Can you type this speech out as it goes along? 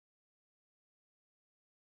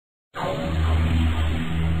Hello,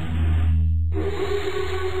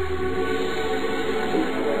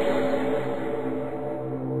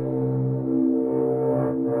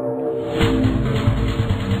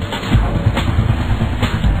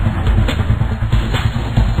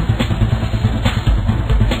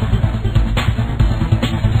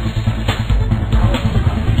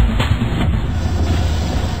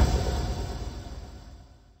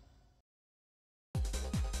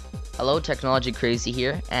 Technologycrazy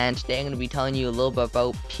here, and today I'm going to be telling you a little bit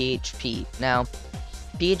about PHP. Now,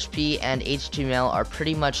 PHP and HTML are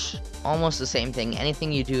pretty much almost the same thing.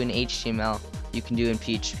 Anything you do in HTML, you can do in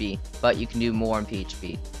PHP, but you can do more in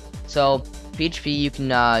PHP. So, PHP, you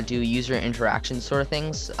can do user interaction sort of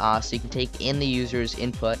things, so you can take in the user's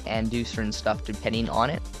input and do certain stuff depending on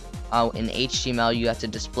it. In HTML, you have to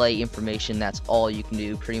display information. That's all you can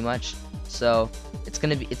do pretty much. So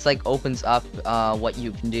it's like opens up what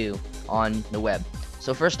you can do on the web.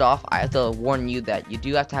 So first off, I have to warn you that you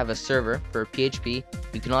do have to have a server for PHP.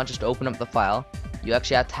 You cannot just open up the file. You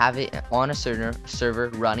actually have to have it on a server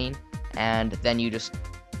running, and then you just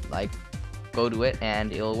like go to it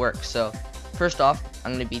and it'll work. So first off,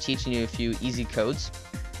 I'm going to be teaching you a few easy codes.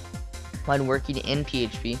 When working in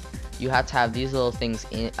PHP, you have to have these little things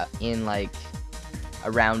in like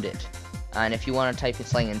around it. And if you want to type in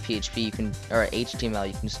something in PHP, you can, or HTML,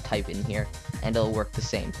 you can just type it in here and it'll work the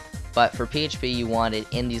same. But for PHP, you want it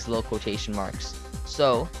in these little quotation marks.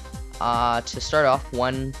 So to start off,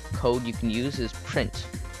 one code you can use is print,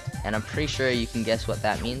 and I'm pretty sure you can guess what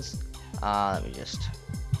that means. Let me just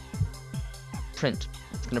print.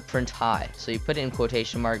 It's gonna print hi. So you put it in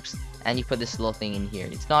quotation marks and you put this little thing in here.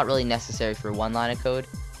 It's not really necessary for one line of code,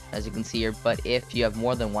 as you can see here, but if you have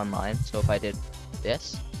more than one line, so if I did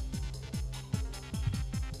this,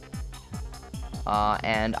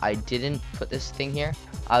 and I didn't put this thing here,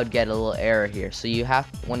 I would get a little error here. So you have,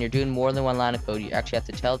 when you're doing more than one line of code, you actually have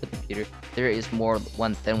to tell the computer there is more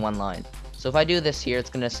than one line. So if I do this here, it's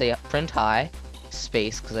gonna say print hi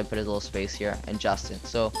space, because I put a little space here, and Justin.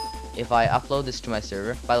 So if I upload this to my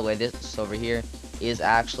server, by the way, this over here is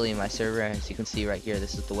actually my server, as you can see right here,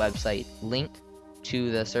 this is the website link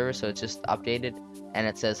to the server, so it's just updated, and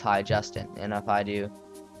it says hi Justin. And if I do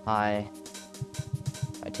hi,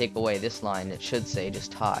 I take away this line, it should say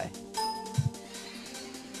just hi.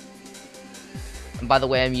 And by the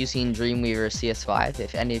way, I'm using Dreamweaver CS5.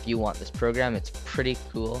 If any of you want this program, it's pretty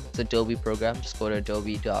cool. It's an Adobe program. Just go to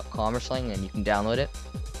adobe.com or something and you can download it.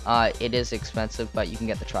 It is expensive, but you can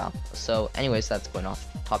get the trial. So anyways, that's going off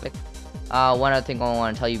topic. One other thing I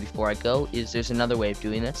want to tell you before I go is there's another way of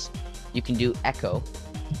doing this. You can do echo,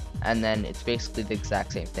 and then it's basically the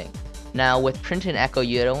exact same thing. Now with print and echo,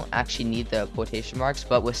 you don't actually need the quotation marks,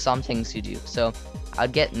 but with some things you do. So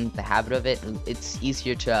I'd get in the habit of it. It's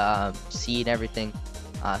easier to see and everything.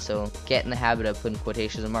 So get in the habit of putting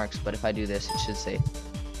quotations and marks. But if I do this, it should say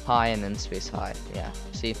hi and then space hi. Yeah,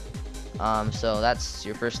 see? So that's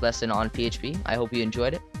your first lesson on PHP. I hope you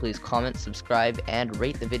enjoyed it. Please comment, subscribe, and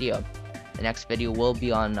rate the video. The next video will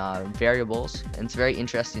be on variables, and it's very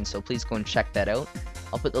interesting, so please go and check that out.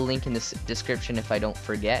 I'll put the link in the description if I don't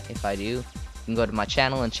forget. If I do, you can go to my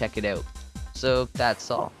channel and check it out. So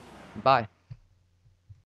that's all. Bye.